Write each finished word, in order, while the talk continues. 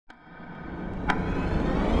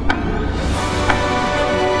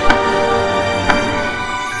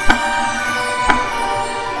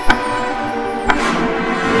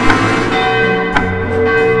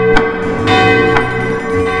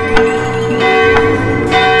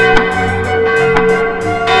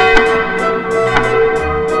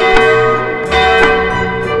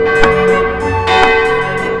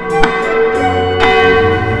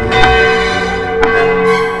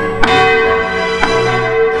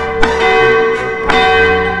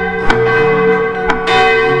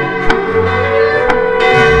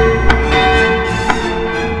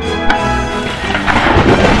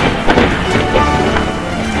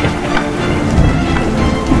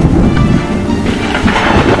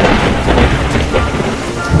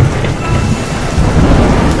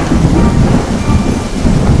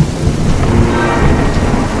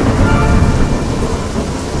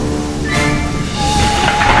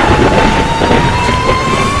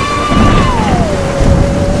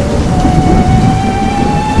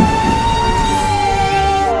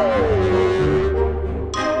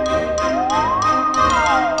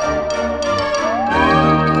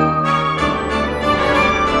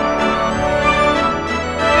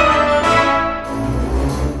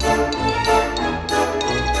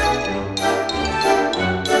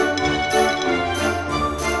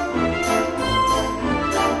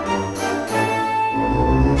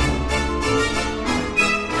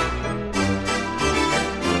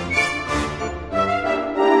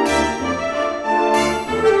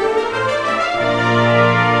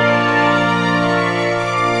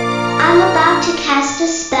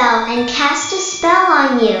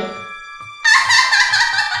on you.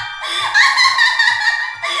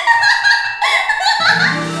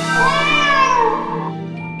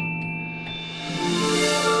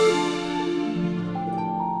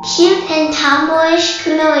 Cute and tomboyish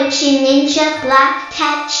kunoichi ninja black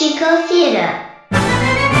cat Chico Theater.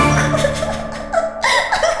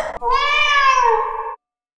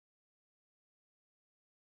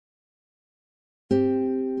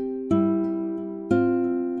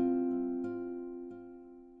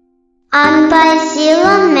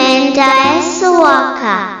 Anbaisila Mandaya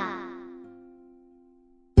Sawaka.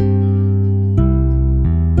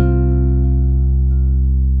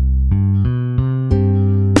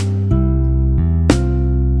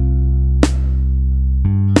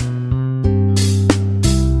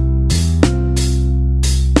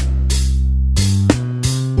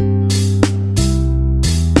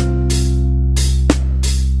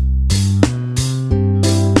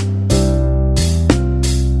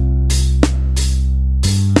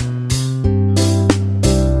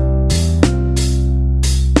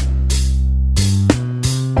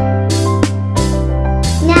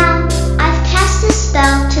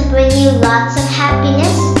 Lots of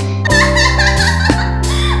happiness.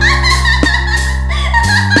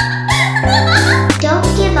 Don't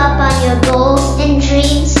give up on your goals and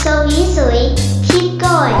dreams so easily. Keep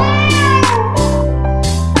going.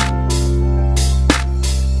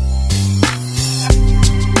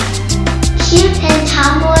 Cute and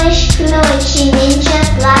tomboyish kunoichi ninja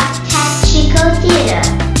black cat Chico Theater.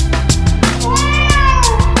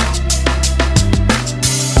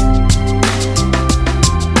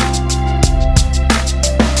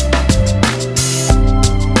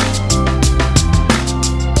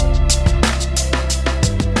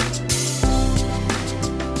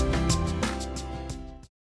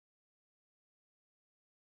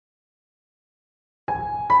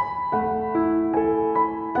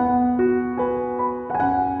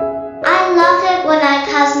 When I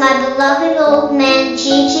cause my beloved old man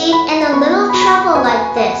Gigi in a little trouble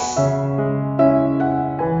like this.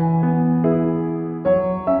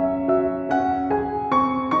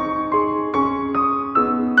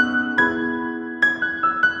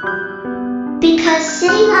 Because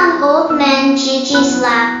sitting on old man Gigi's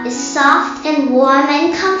lap is soft and warm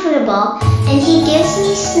and comfortable, and he gives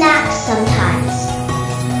me snacks sometimes.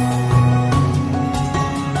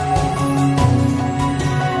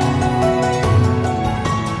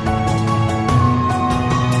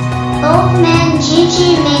 Old man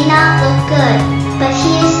Gigi may not look good, but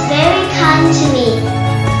he is very kind to me.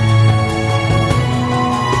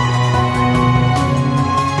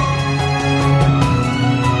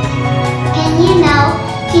 And you know,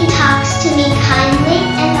 he talks to me kindly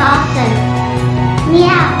and often.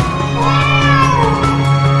 Meow.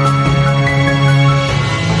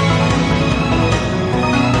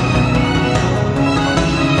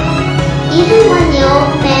 Even when the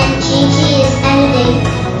old man Gigi is editing,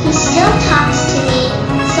 he still talks to me,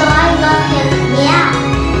 so I love him. Meow.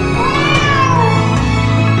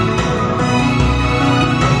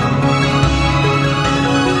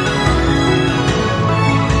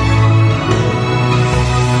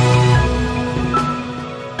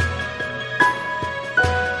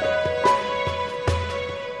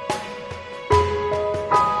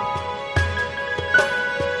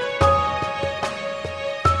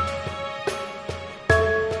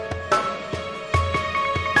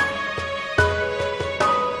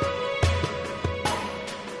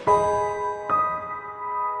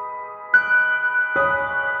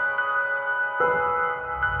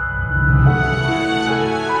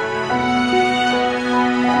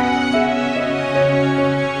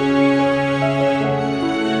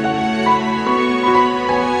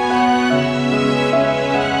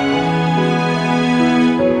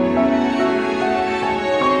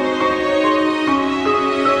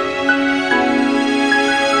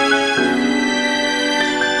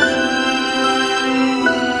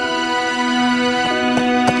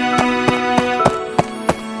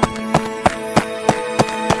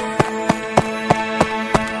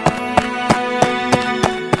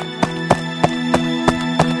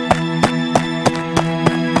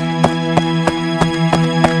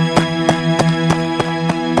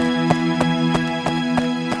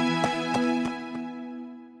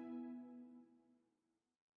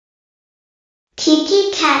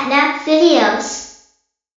 Kiki catnap videos.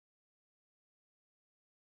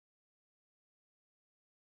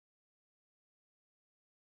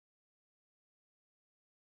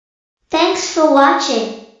 Thanks for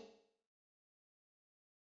watching.